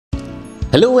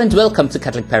Hello and welcome to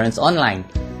Catholic Parents Online,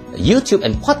 a YouTube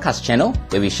and podcast channel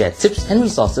where we share tips and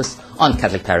resources on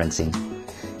Catholic parenting.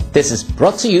 This is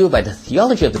brought to you by the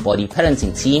Theology of the Body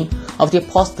parenting team of the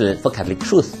Apostolate for Catholic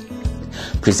Truth.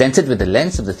 Presented with the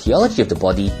lens of the theology of the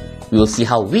body, we will see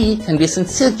how we can be a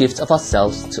sincere gift of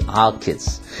ourselves to our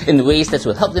kids in ways that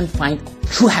will help them find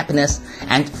true happiness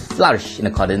and flourish in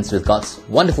accordance with God's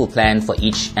wonderful plan for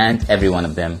each and every one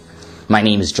of them. My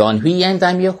name is John Hui and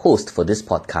I'm your host for this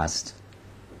podcast.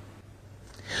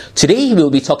 Today we will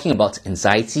be talking about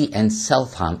anxiety and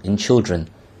self-harm in children.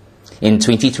 In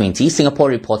 2020, Singapore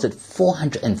reported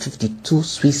 452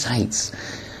 suicides,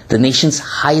 the nation's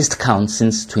highest count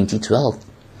since 2012,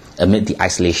 amid the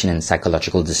isolation and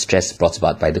psychological distress brought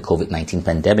about by the COVID-19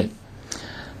 pandemic.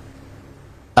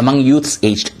 Among youths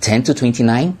aged 10 to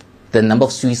 29, the number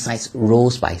of suicides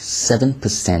rose by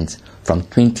 7% from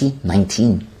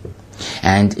 2019.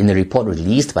 And in a report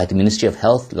released by the Ministry of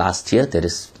Health last year, that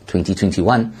is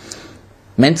 2021,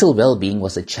 mental well-being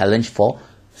was a challenge for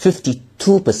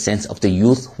 52% of the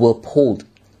youth who were polled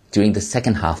during the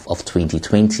second half of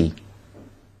 2020.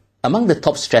 Among the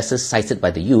top stresses cited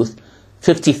by the youth,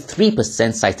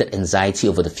 53% cited anxiety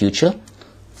over the future,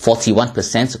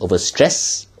 41% over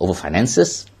stress over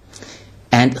finances,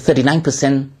 and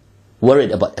 39%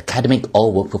 worried about academic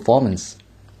or work performance.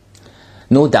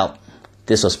 No doubt,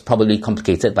 this was probably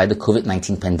complicated by the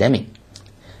COVID-19 pandemic.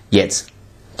 Yet,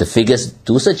 the figures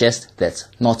do suggest that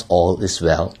not all is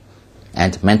well,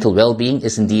 and mental well-being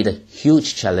is indeed a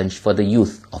huge challenge for the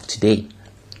youth of today.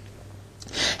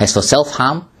 As for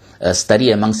self-harm, a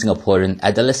study among Singaporean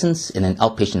adolescents in an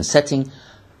outpatient setting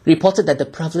reported that the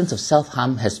prevalence of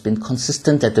self-harm has been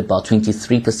consistent at about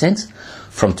 23%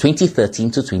 from 2013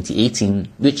 to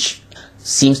 2018, which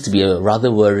seems to be a rather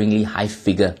worryingly high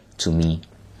figure to me.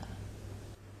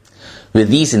 With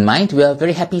these in mind, we are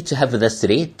very happy to have with us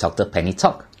today Dr. Penny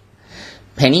Tok.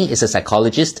 Penny is a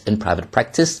psychologist in private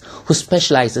practice who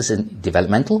specializes in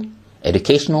developmental,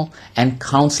 educational, and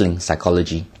counseling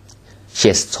psychology. She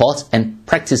has taught and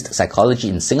practiced psychology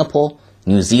in Singapore,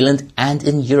 New Zealand, and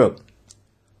in Europe.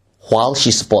 While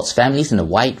she supports families in a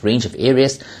wide range of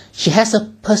areas, she has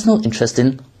a personal interest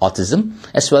in autism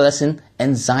as well as in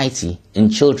anxiety in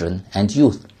children and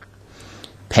youth.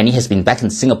 Penny has been back in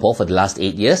Singapore for the last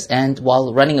 8 years and,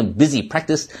 while running a busy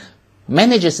practice,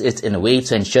 manages it in a way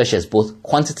to ensure she has both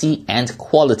quantity and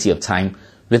quality of time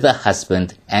with her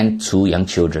husband and 2 young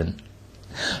children.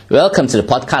 Welcome to the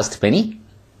podcast, Penny.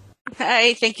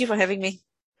 Hi, thank you for having me.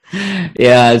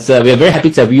 Yeah, so we are very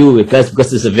happy to have you with us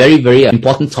because it's a very, very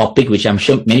important topic which I'm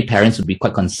sure many parents would be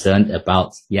quite concerned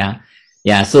about.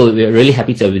 Yeah, so we're really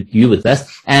happy to have you with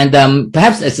us. And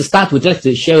perhaps as a start, would you like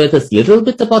to share with us a little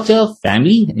bit about your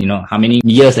family? You know, how many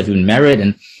years have you been married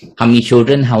and how many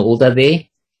children? How old are they?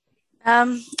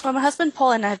 Well, my husband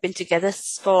Paul and I have been together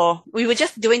we were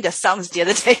just doing the sums the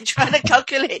other day, trying to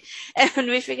calculate. And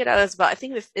we figured out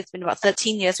it's been about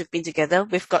 13 years we've been together.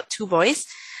 We've got 2 boys.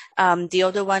 The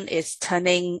older one is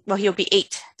he'll be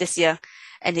 8 this year.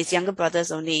 And his younger brother's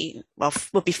will be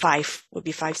 5. Will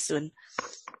be 5 soon.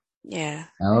 Yeah.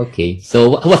 Okay.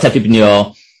 So what have been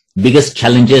your biggest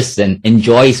challenges and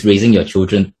joys raising your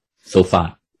children so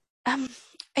far?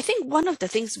 I think one of the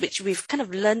things which we've kind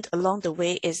of learned along the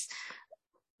way is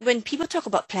when people talk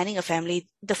about planning a family,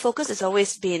 the focus has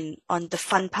always been on the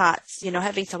fun parts,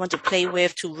 having someone to play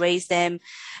with, to raise them,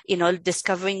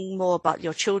 discovering more about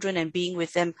your children and being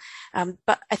with them.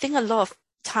 But I think a lot of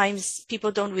times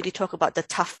people don't really talk about the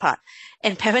tough part,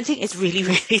 and parenting is really,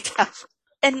 really tough.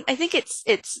 And I think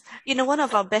it's one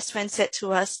of our best friends said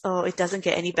to us, "Oh, it doesn't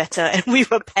get any better," and we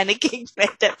were panicking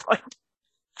at that point.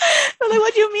 We're like,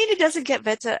 "What do you mean it doesn't get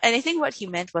better?" And I think what he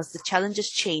meant was the challenges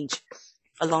change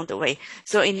along the way.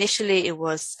 So initially it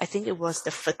was the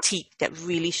fatigue that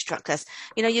really struck us.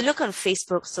 You look on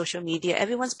Facebook, social media,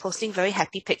 everyone's posting very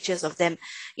happy pictures of them,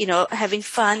 having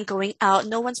fun, going out.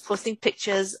 No one's posting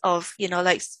pictures of,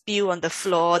 like spew on the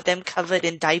floor, them covered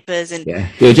in diapers. And yeah,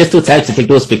 they were just too tired to take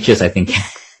those pictures, I think.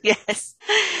 Yes.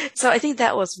 So I think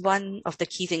that was one of the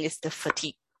key things, is the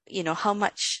fatigue, how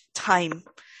much time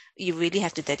you really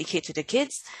have to dedicate to the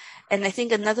kids. And I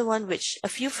think another one which a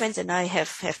few friends and I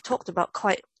have talked about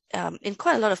in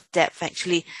quite a lot of depth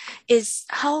actually, is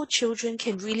how children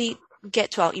can really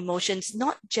get to our emotions,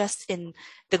 not just in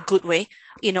the good way,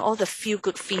 all the feel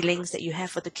good feelings that you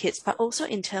have for the kids, but also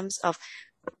in terms of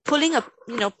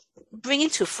bringing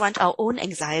to front our own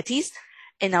anxieties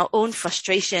and our own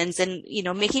frustrations and,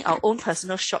 making our own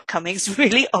personal shortcomings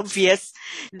really obvious,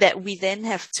 that we then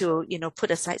have to,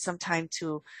 put aside some time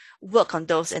to work on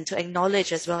those and to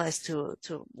acknowledge as well as to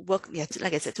work,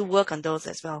 like I said, to work on those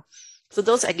as well. So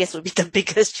those, I guess, would be the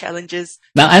biggest challenges.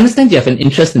 Now, I understand you have an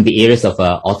interest in the areas of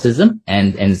autism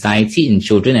and anxiety in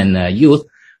children and youth.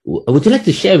 Would you like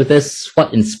to share with us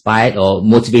what inspired or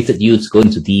motivated you to go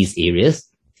into these areas?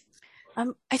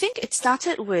 I think it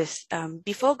started with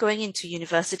before going into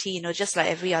university, just like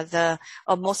every other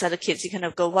or most other kids, you kind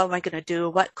of go, what am I going to do?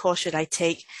 What course should I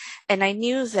take? And I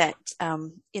knew that,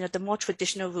 the more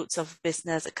traditional routes of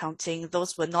business, accounting,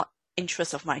 those were not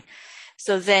interests of mine.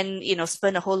 So then,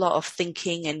 spent a whole lot of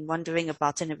thinking and wondering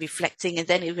about it and reflecting. And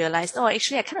then I realized, oh,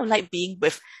 actually, I kind of like being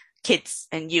with kids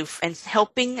and youth and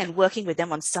helping and working with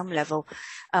them on some level,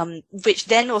 which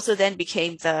then also then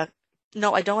became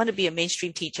no, I don't want to be a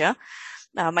mainstream teacher.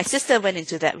 My sister went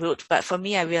into that route, but for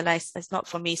me, I realized it's not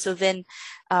for me. So then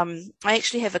I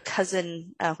actually have a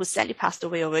cousin who sadly passed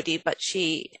away already, but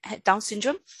she had Down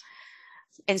syndrome.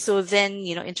 And so then,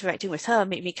 interacting with her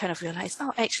made me kind of realize,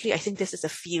 oh, actually, I think this is a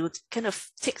field, kind of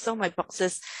ticks all my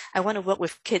boxes. I want to work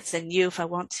with kids and youth. I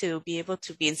want to be able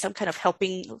to be in some kind of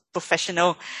helping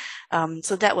professional.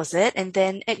 So that was it. And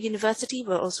then at university,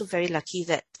 we're also very lucky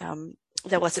that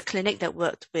there was a clinic that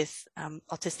worked with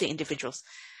autistic individuals.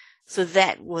 So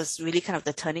that was really kind of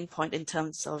the turning point in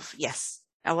terms of, yes,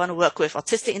 I want to work with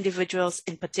autistic individuals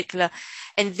in particular.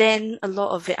 And then a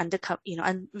lot of it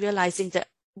I'm realizing that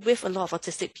with a lot of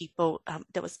autistic people,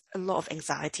 there was a lot of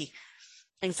anxiety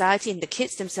in the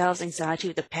kids themselves, anxiety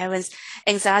with the parents,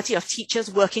 anxiety of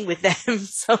teachers working with them.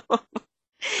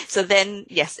 So then,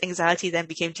 yes, anxiety then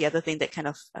became the other thing that kind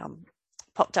of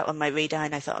popped up on my radar.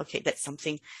 And I thought, okay, that's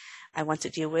something I want to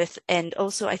deal with. And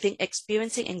also, I think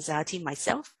experiencing anxiety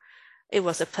myself, it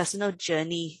was a personal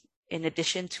journey in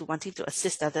addition to wanting to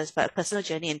assist others, but a personal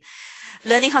journey in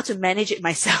learning how to manage it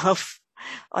myself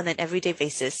on an everyday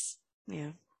basis.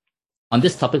 Yeah. On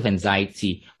this topic of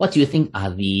anxiety, what do you think are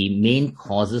the main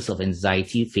causes of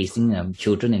anxiety facing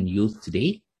children and youth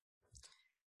today?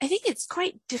 I think it's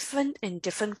quite different in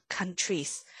different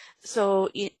countries. So,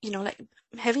 like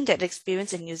having that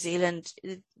experience in New Zealand,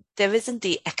 there isn't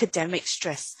the academic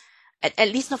stress, at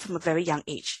least not from a very young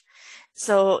age.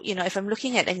 So, if I'm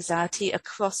looking at anxiety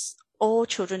across all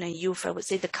children and youth, I would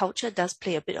say the culture does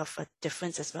play a bit of a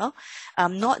difference as well.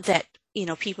 Not that,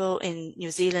 people in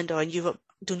New Zealand or in Europe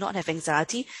do not have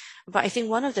anxiety, but I think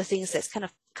one of the things that's kind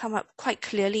of come up quite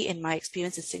clearly in my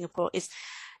experience in Singapore is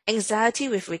anxiety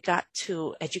with regard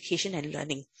to education and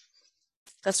learning.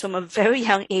 Because from a very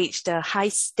young age, the high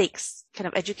stakes kind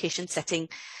of education setting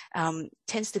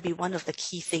tends to be one of the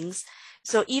key things.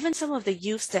 So even some of the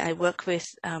youths that I work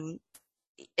with,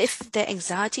 if their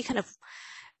anxiety kind of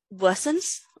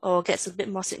worsens or gets a bit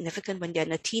more significant when they're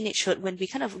in a teenagehood, when we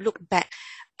kind of look back,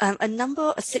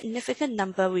 a significant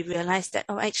number, we realized that,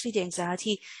 actually the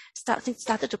anxiety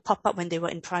started to pop up when they were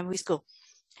in primary school.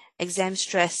 Exam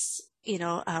stress,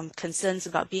 concerns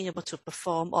about being able to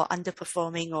perform or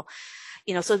underperforming or,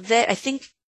 so there, I think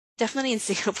definitely in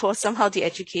Singapore, somehow the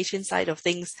education side of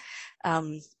things,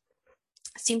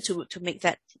 seem to make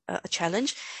that a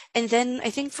challenge. And then I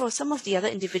think for some of the other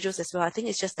individuals as well, I think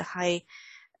it's just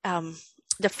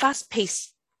the fast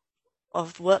pace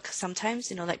of work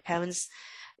sometimes, like parents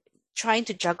trying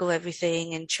to juggle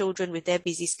everything and children with their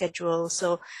busy schedule.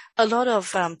 So a lot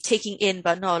of taking in,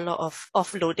 but not a lot of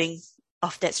offloading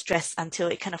of that stress until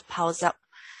it kind of piles up.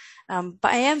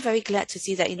 But I am very glad to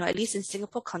see that, at least in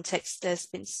Singapore context, there's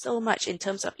been so much in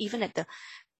terms of even at the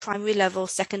primary level,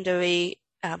 secondary,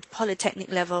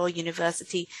 polytechnic level,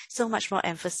 university, so much more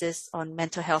emphasis on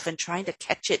mental health and trying to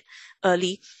catch it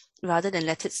early rather than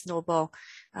let it snowball.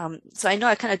 So I know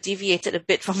I kind of deviated a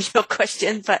bit from your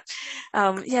question, but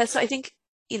so I think,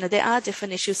 there are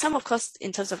different issues. Some, of course,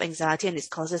 in terms of anxiety and its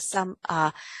causes, some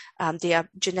are, they are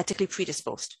genetically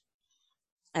predisposed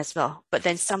as well. But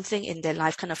then something in their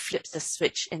life kind of flips the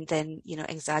switch and then,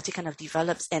 anxiety kind of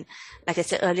develops. And like I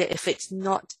said earlier, if it's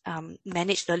not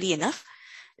managed early enough,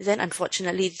 then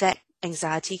unfortunately that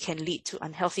anxiety can lead to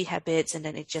unhealthy habits and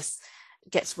then it just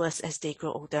gets worse as they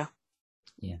grow older.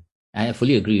 Yeah, I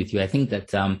fully agree with you. I think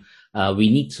that we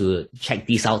need to check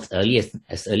these out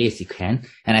as early as you can.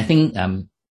 And I think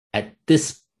at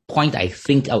this point, I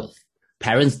think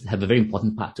parents have a very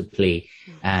important part to play.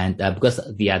 And because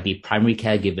they are the primary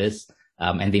caregivers,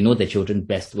 and they know their children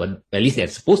best, well, at least they're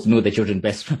supposed to know their children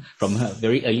best from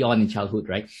very early on in childhood,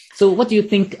 right? So what do you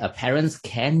think parents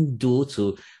can do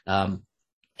to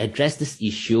address this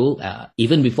issue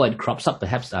even before it crops up?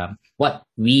 Perhaps what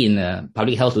we in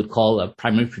public health would call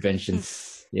primary prevention.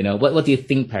 What do you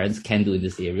think parents can do in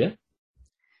this area?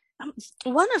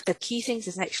 One of the key things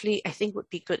is actually, I think would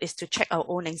be good is to check our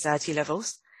own anxiety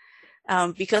levels.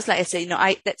 Because like I said,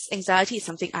 that's anxiety is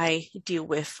something I deal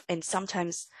with. And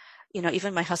sometimes,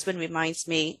 even my husband reminds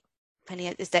me,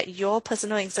 Penny, is that your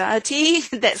personal anxiety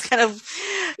that's kind of,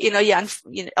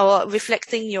 or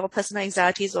reflecting your personal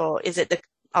anxieties, or is it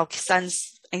our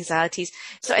son's anxieties?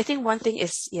 So I think one thing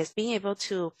is, yes, being able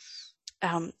to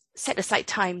set aside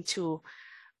time to,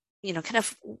 kind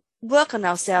of work on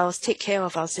ourselves, take care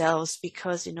of ourselves,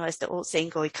 because, as the old saying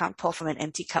goes, you can't pour from an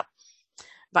empty cup.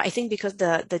 But I think because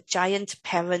the giant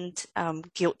parent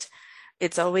guilt,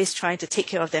 it's always trying to take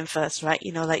care of them first, right?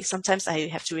 Like sometimes I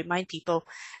have to remind people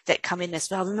that come in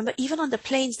as well. Remember, even on the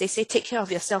planes, they say take care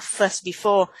of yourself first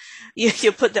before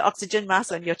you put the oxygen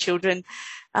mask on your children.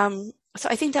 So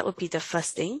I think that would be the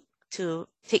first thing, to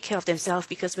take care of themselves,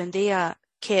 because when they are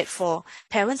cared for,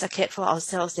 parents are cared for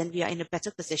ourselves, then we are in a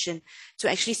better position to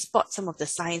actually spot some of the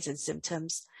signs and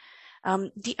symptoms.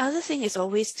 The other thing is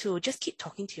always to just keep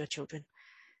talking to your children,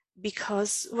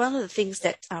 because one of the things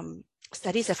that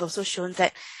studies have also shown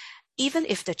that even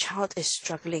if the child is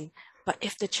struggling, but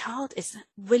if the child is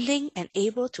willing and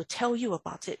able to tell you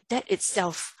about it, that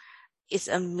itself is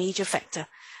a major factor,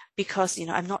 because,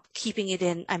 I'm not keeping it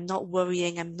in, I'm not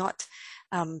worrying, I'm not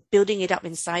building it up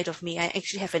inside of me. I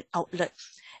actually have an outlet.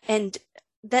 And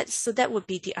that would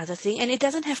be the other thing. And it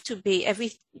doesn't have to be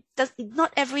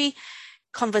not every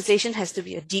conversation has to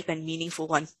be a deep and meaningful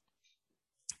one.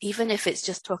 Even if it's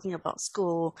just talking about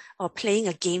school or playing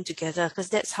a game together, because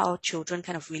that's how children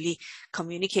kind of really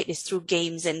communicate, is through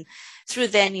games. And through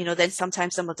then, then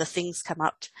sometimes some of the things come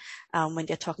out when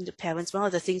they're talking to parents. One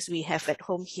of the things we have at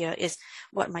home here is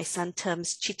what my son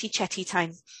terms chitty chatty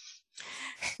time.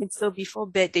 And so before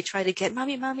bed, they try to get,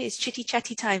 mommy, it's chitty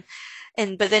chatty time.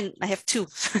 But then I have two.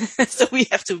 So we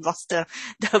have to roster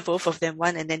the both of them,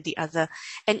 one and then the other.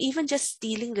 And even just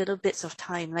stealing little bits of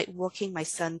time, like walking my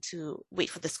son to wait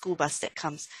for the school bus that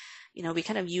comes. We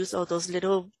kind of use all those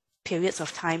little periods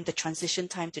of time, the transition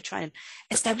time, to try and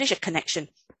establish a connection,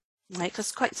 right?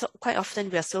 Because quite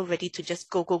often we are so ready to just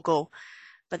go.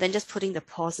 But then just putting the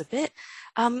pause a bit.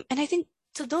 And I think,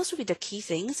 so those would be the key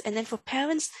things. And then for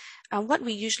parents, what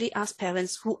we usually ask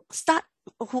parents who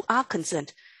are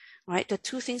concerned, right? The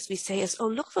two things we say is,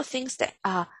 look for things that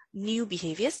are new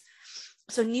behaviors.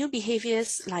 So new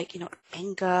behaviors like,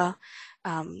 anger,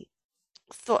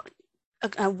 thought,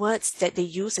 words that they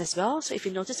use as well. So if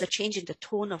you notice a change in the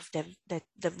tone of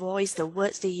the voice, the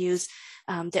words they use,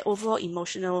 their overall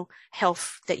emotional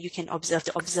health that you can observe,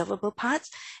 the observable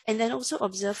parts. And then also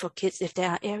observe for kids if there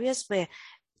are areas where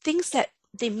things that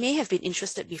they may have been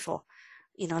interested before,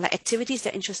 like activities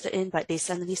they're interested in, but they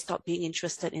suddenly stop being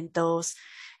interested in those.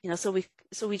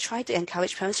 So we try to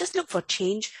encourage parents, just look for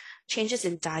changes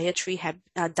in diet,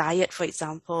 for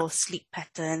example, sleep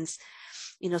patterns.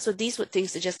 So these would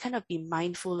things to just kind of be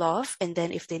mindful of. And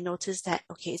then if they notice that,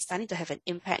 okay, it's starting to have an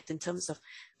impact in terms of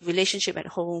relationship at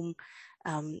home,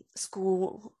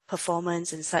 school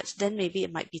performance and such, then maybe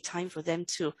it might be time for them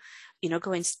to,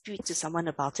 go and speak to someone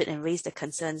about it and raise the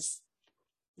concerns.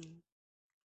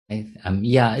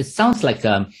 Yeah, it sounds like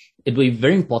it will be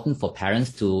very important for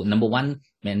parents to, number one,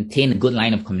 maintain a good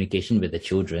line of communication with the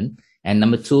children, and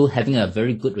number two, having a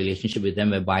very good relationship with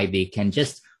them, whereby they can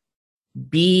just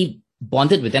be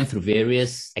bonded with them through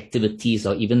various activities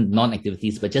or even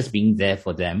non-activities, but just being there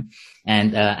for them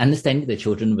and understanding the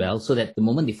children well, so that the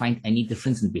moment they find any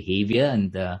difference in behavior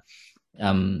and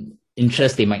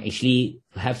interest, they might actually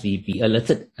perhaps be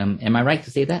alerted. Am I right to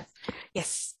say that?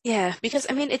 Yes. Yeah. Because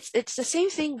it's the same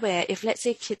thing where if, let's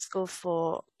say, kids go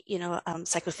for,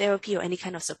 psychotherapy or any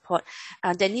kind of support,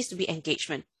 there needs to be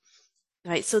engagement.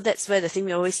 Right. So that's where the thing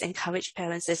we always encourage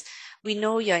parents is, we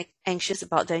know you're anxious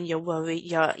about them, you're worried,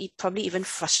 you're probably even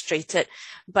frustrated.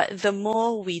 But the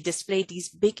more we display these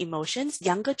big emotions,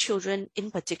 younger children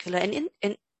in particular, and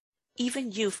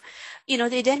even youth,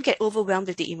 they then get overwhelmed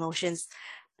with the emotions,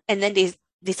 and then they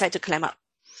decide to clam up.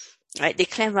 Right? They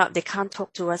clam up, they can't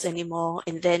talk to us anymore.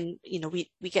 And then,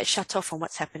 we get shut off from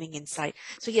what's happening inside.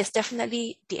 So yes,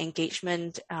 definitely the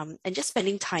engagement, and just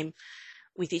spending time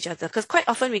with each other. Because quite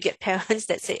often we get parents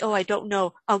that say, I don't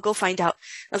know, I'll go find out.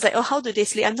 I was like, how do they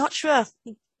sleep? I'm not sure.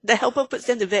 The helper puts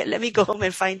them to bed. Let me go home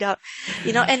and find out.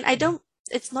 And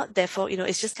it's not their fault,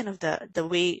 it's just kind of the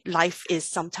way life is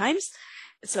sometimes.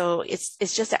 So it's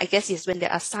just that, I guess, yes, when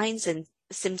there are signs and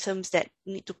symptoms that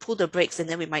need to pull the brakes, and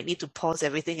then we might need to pause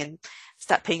everything and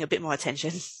start paying a bit more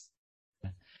attention.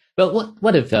 But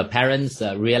what if parents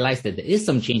realize that there is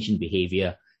some change in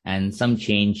behavior and some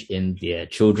change in their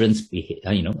children's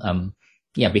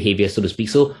behavior, so to speak?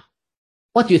 So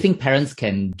what do you think parents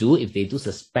can do if they do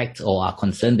suspect or are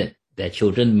concerned that their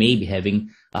children may be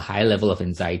having a higher level of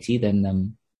anxiety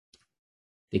than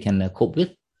they can cope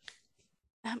with?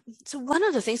 So one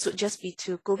of the things would just be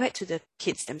to go back to the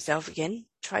kids themselves again,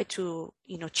 try to,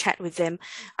 chat with them.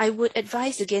 I would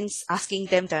advise against asking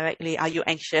them directly, are you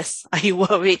anxious? Are you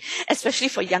worried? Especially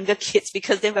for younger kids,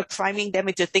 because then we're priming them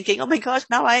into thinking, oh my gosh,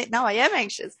 now I am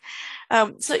anxious.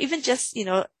 So even just,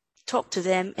 talk to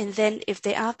them. And then if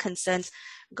there are concerns,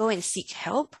 go and seek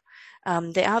help.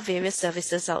 There are various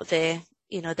services out there,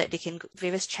 that they can,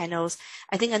 various channels.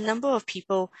 I think a number of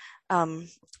people,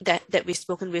 that we've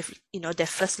spoken with, their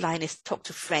first line is talk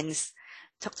to friends,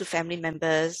 talk to family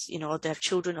members, they have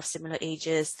children of similar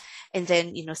ages, and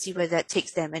then, see where that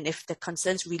takes them. And if the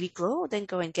concerns really grow, then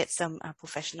go and get some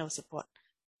professional support.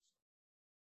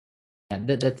 Yeah,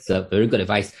 that's a very good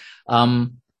advice.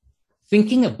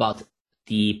 Thinking about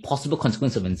the possible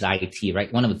consequence of anxiety,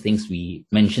 right? One of the things we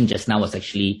mentioned just now was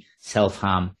actually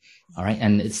self-harm, all right?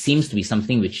 And it seems to be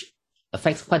something which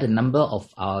affects quite a number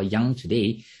of our young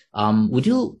today. Would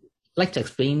you like to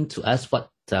explain to us what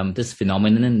this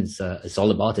phenomenon is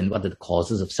all about, and what are the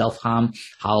causes of self-harm?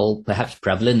 How perhaps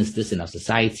prevalent is this in our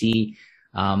society?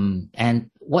 And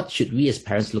what should we as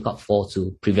parents look out for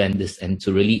to prevent this and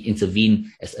to really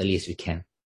intervene as early as we can?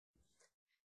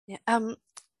 Yeah.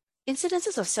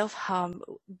 Incidences of self-harm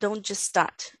don't just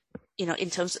start, in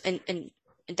terms in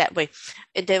that way.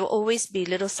 There will always be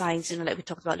little signs, like we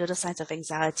talked about, little signs of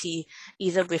anxiety,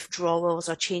 either withdrawals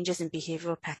or changes in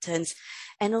behavioral patterns.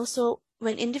 And also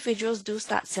when individuals do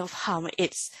start self-harm,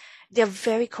 they're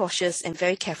very cautious and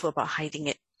very careful about hiding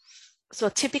it. So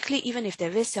typically, even if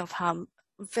there is self-harm,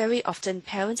 very often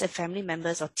parents and family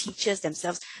members or teachers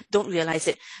themselves don't realize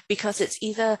it, because it's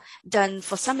either done,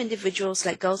 for some individuals,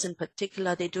 like girls in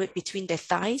particular, they do it between their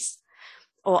thighs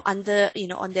or under,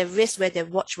 on their wrist where their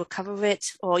watch will cover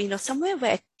it, or, somewhere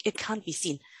where it can't be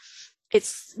seen.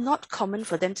 It's not common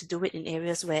for them to do it in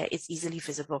areas where it's easily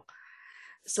visible.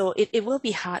 So it will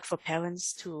be hard for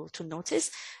parents to notice.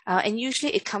 And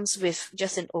usually it comes with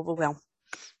just an overwhelm.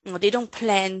 They don't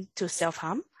plan to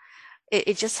self-harm.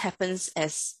 It just happens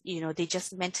as, they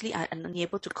just mentally are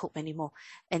unable to cope anymore.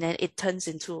 And then it turns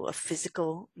into a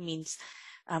physical means.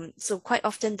 So quite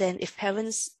often then, if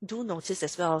parents do notice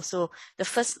as well, so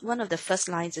one of the first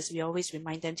lines is we always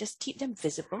remind them, just keep them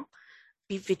visible,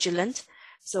 be vigilant.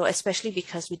 So especially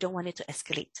because we don't want it to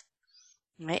escalate.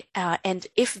 Right. And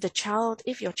if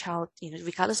your child,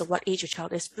 regardless of what age your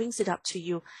child is, brings it up to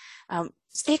you,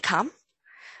 stay calm,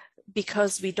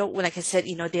 because we don't, like I said,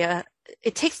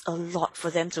 it takes a lot for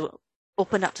them to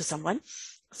open up to someone.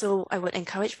 So I would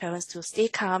encourage parents to stay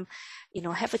calm,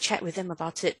 have a chat with them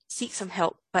about it, seek some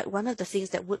help. But one of the things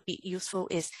that would be useful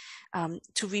is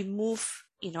to remove,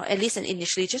 at least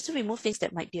initially, just to remove things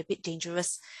that might be a bit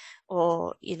dangerous,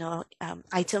 or,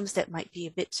 items that might be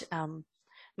a bit,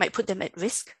 might put them at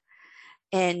risk.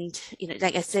 And,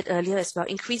 like I said earlier as well,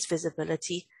 increase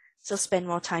visibility. So spend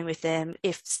more time with them.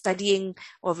 If studying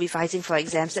or revising for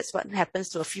exams, that's what happens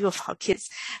to a few of our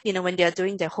kids, when they're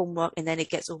doing their homework, and then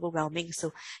it gets overwhelming.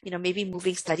 So, maybe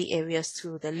moving study areas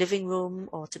to the living room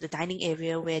or to the dining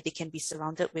area where they can be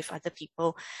surrounded with other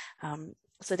people.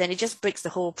 So then it just breaks the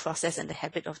whole process and the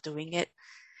habit of doing it.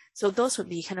 So those would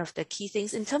be kind of the key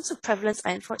things. In terms of prevalence,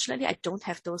 unfortunately, I don't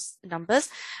have those numbers.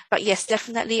 But yes,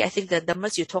 definitely, I think the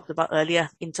numbers you talked about earlier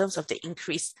in terms of the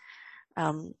increase,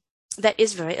 that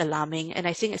is very alarming. And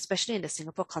I think especially in the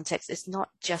Singapore context, it's not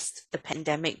just the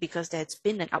pandemic, because there's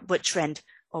been an upward trend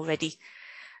already.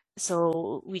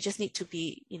 So we just need to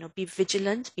be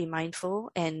vigilant, be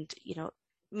mindful, and,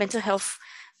 mental health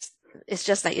is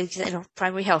just like,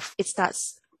 primary health. It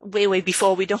starts way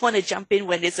before. We don't want to jump in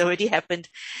when it's already happened.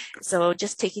 So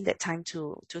just taking that time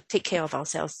to take care of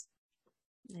ourselves.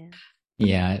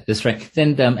 Yeah, that's right.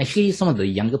 Then actually, some of the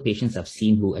younger patients I've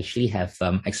seen who actually have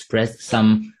expressed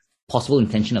some possible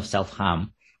intention of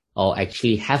self-harm, or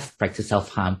actually have practiced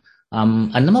self-harm.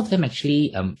 A number of them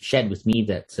actually shared with me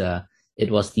that it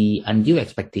was the undue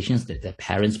expectations that their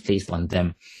parents placed on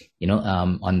them,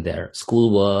 on their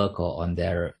schoolwork or on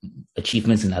their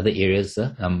achievements in other areas,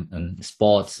 on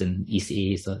sports and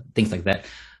ECAs, things like that.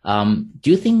 Do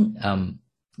you think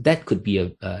that could be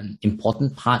an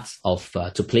important part of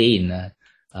to play in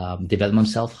development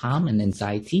of self-harm and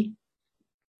anxiety?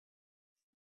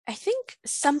 I think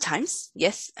sometimes,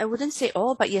 yes. I wouldn't say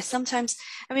all, but yes, sometimes.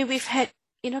 I mean, we've had,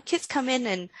 kids come in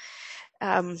and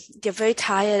they're very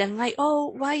tired, and I'm like,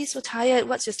 oh, why are you so tired?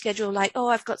 What's your schedule like? Oh,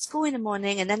 I've got school in the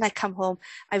morning, and then I come home,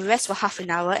 I rest for half an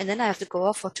hour, and then I have to go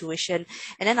off for tuition,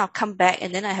 and then I'll come back,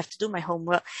 and then I have to do my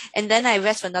homework, and then I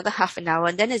rest for another half an hour,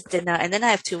 and then it's dinner, and then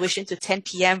I have tuition to 10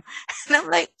 p.m. And I'm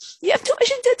like, you have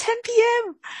tuition to 10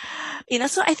 p.m.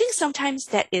 So I think sometimes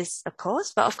that is a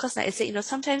cause, but of course, like I said,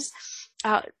 sometimes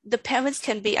the parents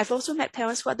can be, I've also met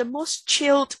parents who are the most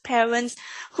chilled parents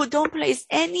who don't place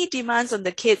any demands on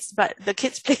the kids, but the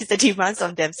kids place the demands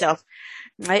on themselves,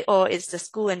 right? Or it's the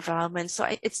school environment. So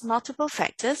it's multiple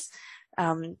factors.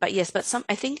 But yes,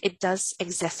 I think it does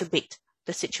exacerbate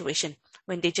the situation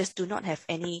when they just do not have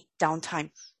any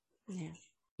downtime. Yeah.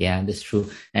 Yeah, that's true.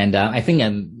 And I think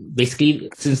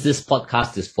basically, since this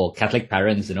podcast is for Catholic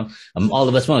parents, all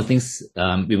of us, one of the things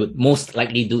we would most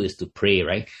likely do is to pray,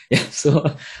 right? Yeah.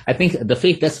 So I think the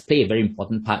faith does play a very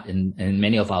important part in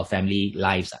many of our family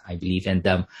lives, I believe. And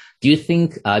do you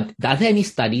think, are there any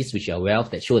studies which you're aware of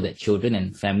that show that children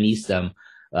and families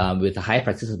with a higher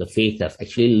practice of the faith have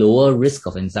actually lower risk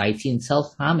of anxiety and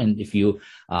self-harm? And if you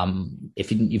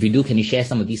do, can you share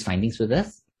some of these findings with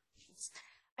us?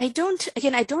 I don't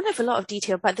have a lot of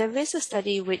detail, but there is a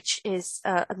study which is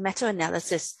a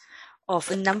meta-analysis of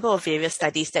a number of various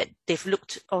studies that they've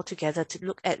looked all together to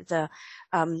look at the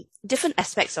different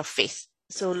aspects of faith.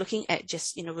 So looking at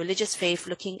just, religious faith,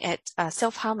 looking at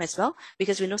self-harm as well,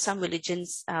 because we know some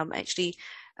religions actually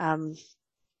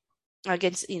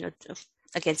against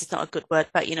it's not a good word,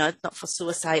 but not for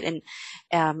suicide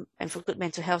and for good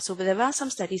mental health. So there are some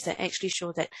studies that actually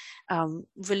show that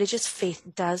religious faith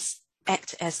does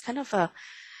act as kind of a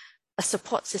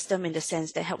support system in the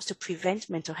sense that helps to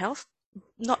prevent mental health,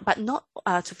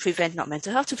 to prevent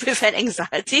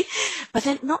anxiety, but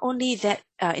then not only that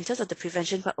in terms of the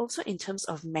prevention, but also in terms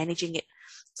of managing it.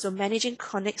 So managing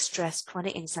chronic stress,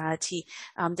 chronic anxiety,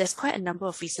 there's quite a number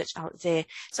of research out there.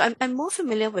 So I'm more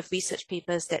familiar with research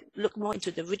papers that look more into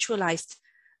the ritualized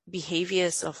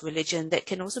behaviors of religion that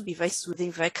can also be very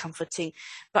soothing, very comforting.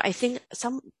 But I think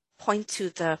some point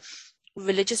to the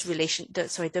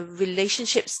the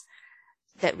relationships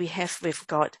that we have with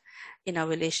God in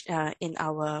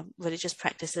our religious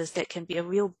practices that can be a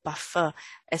real buffer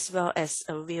as well as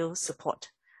a real support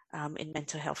in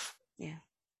mental health. Yeah.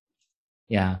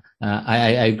 Yeah,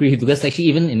 I agree, because actually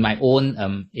even in my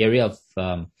own area of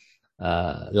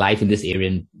life in this area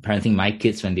and parenting my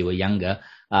kids when they were younger,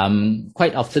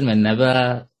 quite often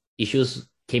whenever issues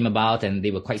came about and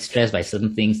they were quite stressed by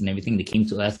certain things and everything, they came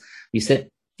to us, we said,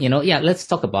 let's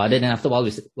talk about it. And after a while we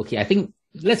said, okay, I think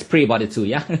let's pray about it too.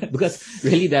 Yeah. Because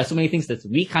really there are so many things that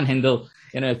we can't handle,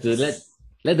 to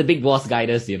let the big boss guide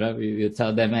us, we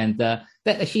tell them. And that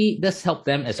actually does help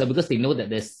them as well, because they know that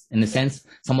there's, in a sense,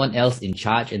 someone else in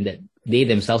charge and that they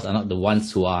themselves are not the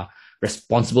ones who are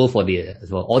responsible for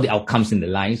all the outcomes in their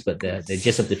lives, but they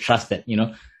just have to trust that,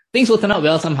 things will turn out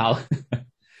well somehow.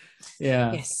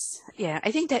 Yeah. Yes. Yeah,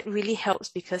 I think that really helps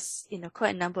because,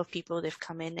 quite a number of people, they've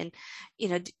come in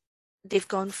and, they've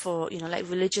gone for, like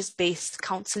religious-based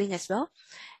counseling as well.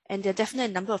 And there are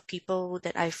definitely a number of people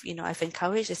that I've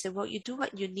encouraged. I said, well, you do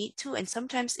what you need to. And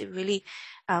sometimes it really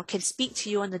can speak to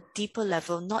you on a deeper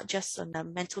level, not just on a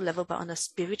mental level, but on a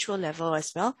spiritual level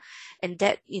as well. And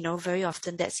that, very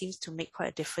often that seems to make quite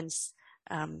a difference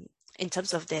in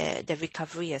terms of their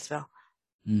recovery as well.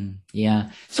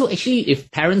 Yeah. So actually,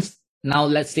 if parents now,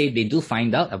 let's say they do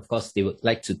find out, of course, they would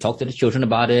like to talk to the children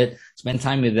about it, spend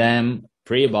time with them,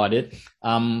 pray about it.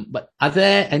 But are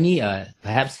there any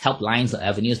perhaps helplines or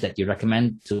avenues that you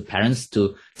recommend to parents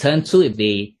to turn to if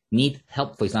they need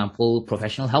help, for example,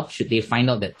 professional help, should they find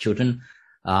out that children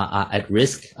are at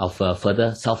risk of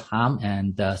further self-harm?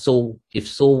 And so if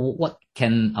so, what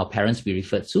can our parents be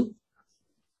referred to?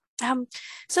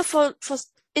 So for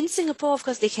in Singapore, of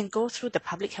course, they can go through the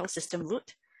public health system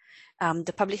route.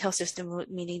 The public health system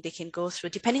route, meaning they can go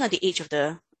through, depending on the age of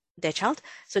their child,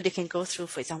 so they can go through,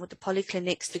 for example, the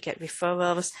polyclinics to get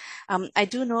referrals. I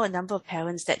do know a number of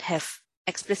parents that have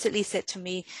explicitly said to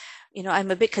me,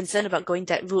 I'm a bit concerned about going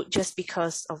that route just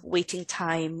because of waiting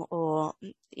time or,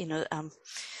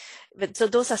 but so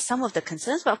those are some of the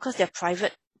concerns, but of course there are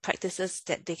private practices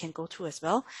that they can go to as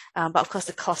well. But of course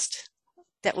the cost,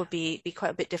 that would be quite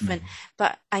a bit different.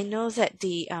 But I know that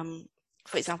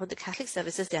for example, the Catholic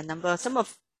services, some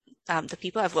of the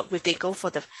people I've worked with, they go for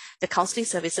the counseling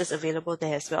services available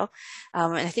there as well.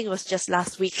 And I think it was just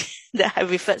last week that I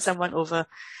referred someone over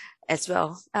as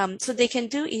well. So they can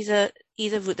do either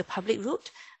route, the public route,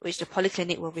 which the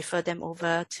polyclinic will refer them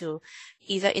over to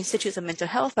either institutes of mental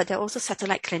health, but there are also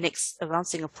satellite clinics around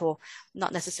Singapore,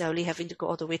 not necessarily having to go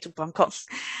all the way to Buangkok.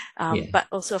 But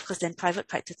also, of course, then private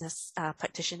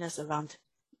practitioners around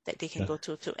that they can go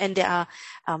to too. And there are,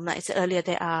 like I said earlier,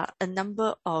 there are a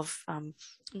number of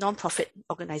non-profit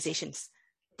organizations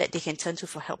that they can turn to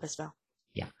for help as well.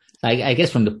 Yeah. I guess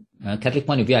from the Catholic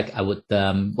point of view, I would,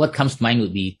 what comes to mind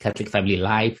would be Catholic Family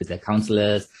Life with their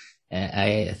counselors.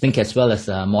 I think as well as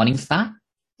Morning Star.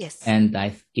 Yes. And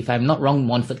if I'm not wrong,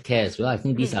 Montfort Care as well. I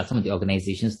think these are some of the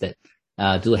organizations that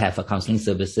do have counseling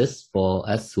services for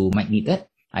us who might need that.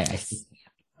 I see.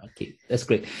 Okay, that's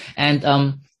great. And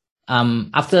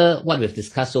after what we've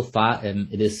discussed so far,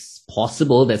 it is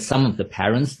possible that some of the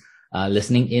parents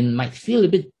listening in might feel a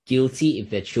bit guilty if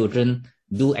their children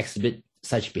do exhibit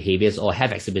such behaviors or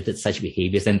have exhibited such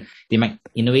behaviors, and they might,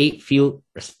 in a way, feel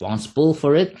responsible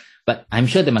for it. But I'm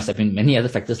sure there must have been many other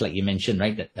factors, like you mentioned,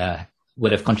 right, that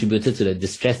would have contributed to the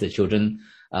distress that children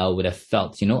would have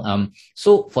felt,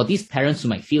 So for these parents who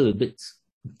might feel a bit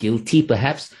guilty,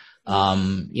 perhaps,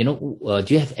 do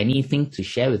you have anything to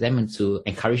share with them and to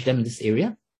encourage them in this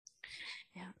area?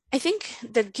 Yeah, I think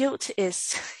the guilt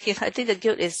is,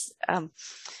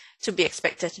 to be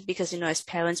expected because, as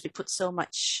parents, we put so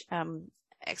much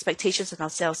expectations on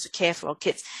ourselves to care for our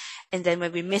kids. And then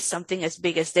when we miss something as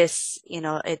big as this,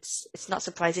 it's not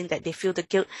surprising that they feel the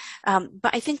guilt.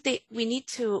 But I think we need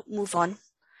to move on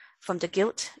from the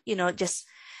guilt, just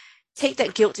take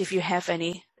that guilt if you have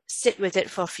any, sit with it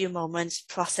for a few moments,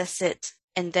 process it,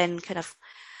 and then kind of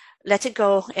let it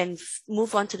go and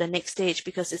move on to the next stage,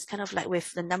 because it's kind of like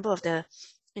with the number of the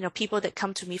people that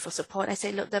come to me for support. I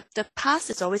say, look, the past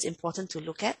is always important to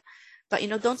look at, but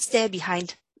don't stare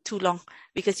behind too long,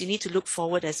 because you need to look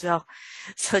forward as well.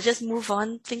 So just move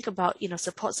on, think about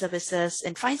support services,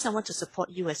 and find someone to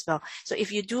support you as well. So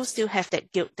if you do still have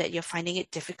that guilt that you're finding it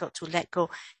difficult to let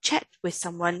go, chat with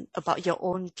someone about your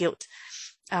own guilt.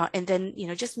 And then,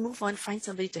 just move on, find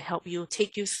somebody to help you,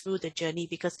 take you through the journey,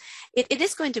 because it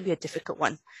is going to be a difficult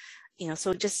one.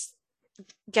 So just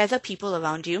gather people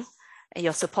around you and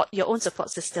your own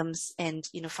support systems, and,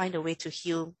 find a way to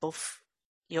heal both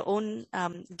your own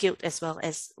guilt as well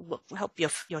as help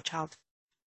your child.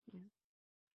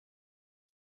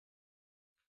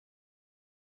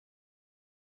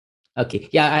 Okay.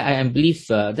 Yeah, I believe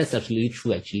that's absolutely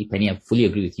true, actually, Penny. I fully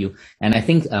agree with you. And I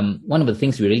think one of the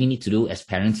things we really need to do as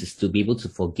parents is to be able to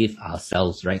forgive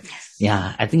ourselves, right? Yes.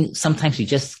 Yeah, I think sometimes we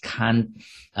just can't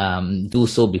do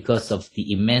so because of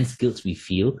the immense guilt we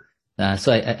feel.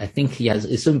 So I think,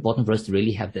 it's so important for us to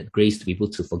really have that grace to be able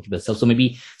to forgive ourselves. So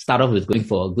maybe start off with going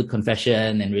for a good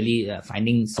confession and really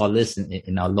finding solace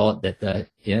in our Lord, that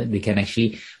they can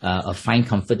actually find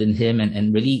comfort in Him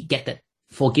and really get that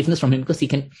forgiveness from Him, because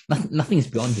nothing is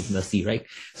beyond His mercy, right?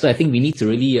 So I think we need to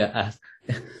really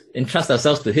entrust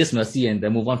ourselves to His mercy and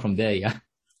then move on from there. Yeah.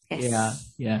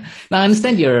 Yes. Yeah. Now I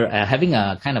understand you're having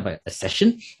a kind of a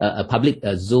session, a public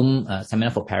Zoom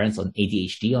seminar for parents on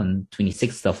ADHD on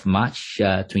 26th of March,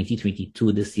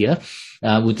 2022 this year.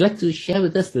 Would you like to share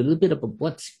with us a little bit about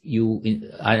what you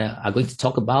are going to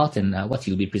talk about and what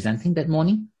you'll be presenting that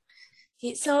morning?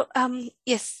 Okay, so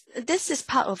yes, this is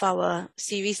part of our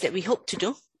series that we hope to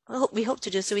do.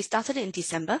 So we started it in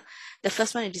December. The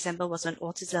first one in December was on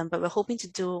autism, but we're hoping to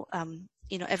do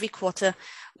every quarter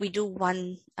we do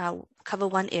cover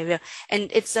one area,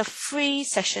 and it's a free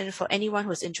session for anyone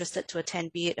who's interested to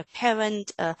attend, be it a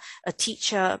parent, a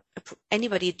teacher,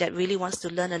 anybody that really wants to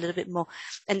learn a little bit more.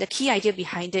 And the key idea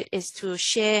behind it is to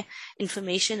share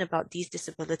information about these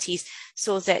disabilities,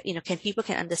 so that people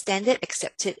can understand it,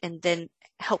 accept it, and then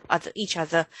help each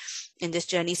other in this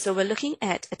journey. So we're looking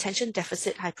at attention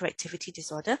deficit hyperactivity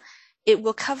disorder. It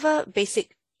will cover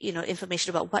basic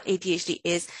information about what ADHD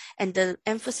is, and the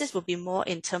emphasis will be more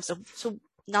in terms of, so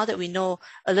now that we know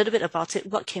a little bit about it,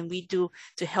 what can we do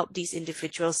to help these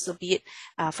individuals? So be it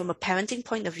from a parenting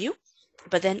point of view,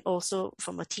 but then also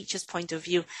from a teacher's point of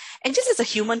view, and just as a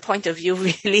human point of view,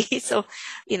 really. So,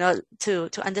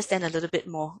 to understand a little bit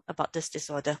more about this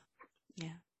disorder.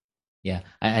 Yeah. Yeah,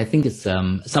 I think it's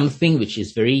something which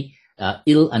is very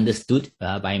ill understood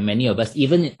by many of us,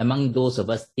 even among those of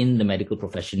us in the medical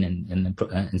profession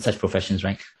and such professions,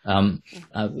 right?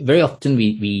 Very often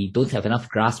we don't have enough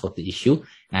grasp of the issue,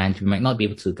 and we might not be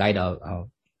able to guide our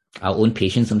own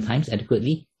patients sometimes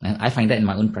adequately. And I find that in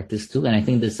my own practice too. And I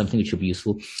think this is something which should be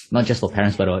useful, not just for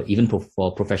parents, but even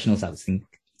for professionals, I would think.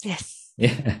 Yes.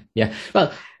 Yeah.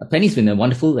 Well, Penny, it's been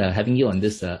wonderful having you on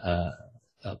this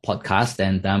podcast,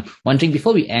 and wondering,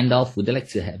 before we end off, would you like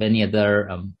to have any other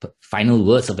final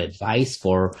words of advice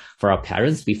for our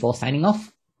parents before signing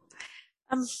off?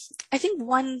 I think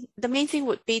the main thing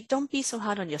would be, don't be so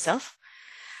hard on yourself.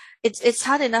 It's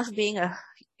hard enough being a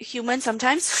human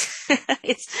sometimes.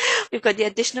 We've got the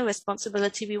additional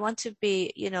responsibility. We want to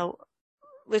be,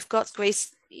 with God's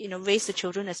grace, raise the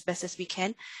children as best as we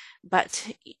can,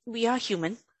 but we are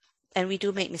human and we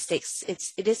do make mistakes.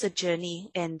 It is a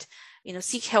journey, and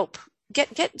seek help.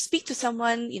 Speak to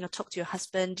someone, talk to your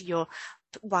husband, your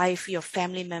wife, your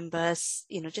family members,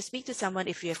 just speak to someone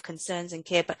if you have concerns and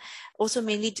care, but also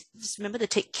mainly just remember to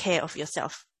take care of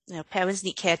yourself. Parents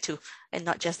need care too, and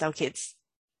not just our kids.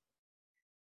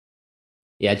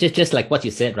 Yeah, just like what you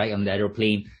said, right, on the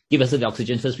aeroplane, give us the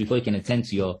oxygen first before you can attend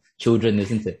to your children,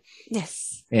 isn't it?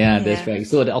 Yes. Yeah, that's right.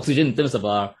 So the oxygen in terms of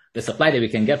the supply that we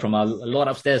can get from our Lord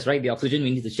upstairs, right? The oxygen we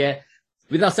need to share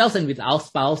with ourselves and with our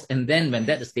spouse. And then when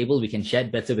that is stable, we can share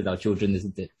it better with our children,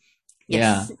 isn't it?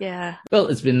 Yes. Yeah. Well,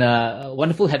 it's been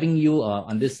wonderful having you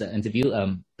on this interview,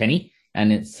 Penny.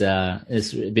 And it's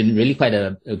been really quite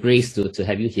a grace to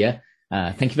have you here.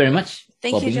 Thank you very much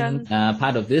for being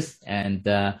part of this. And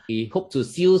we hope to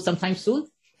see you sometime soon.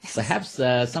 Perhaps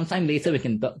sometime later we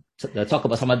can talk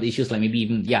about some other issues like maybe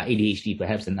even ADHD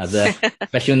perhaps and other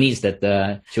special needs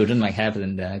that children might have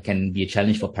and can be a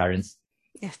challenge for parents.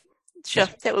 Yes, sure.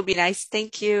 That would be nice.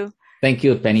 Thank you. Thank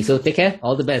you, Penny. So take care.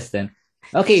 All the best then.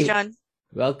 Okay. Thanks, John.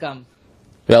 Welcome.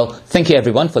 Well, thank you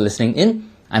everyone for listening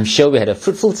in. I'm sure we had a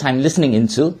fruitful time listening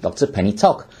into Dr. Penny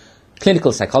Talk,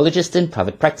 clinical psychologist in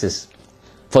private practice.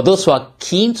 For those who are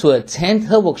keen to attend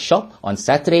her workshop on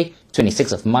Saturday,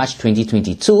 26th of March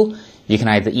 2022, you can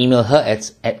either email her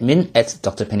at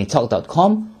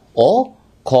admin@drpennytalk.com or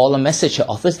call or message her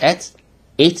office at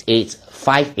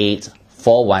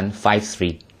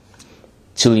 88584153.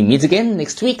 Till we meet again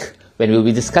next week, when we'll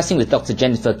be discussing with Dr.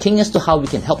 Jennifer King as to how we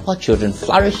can help our children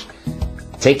flourish.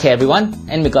 Take care everyone,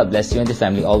 and may God bless you and your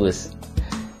family always.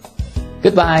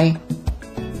 Goodbye.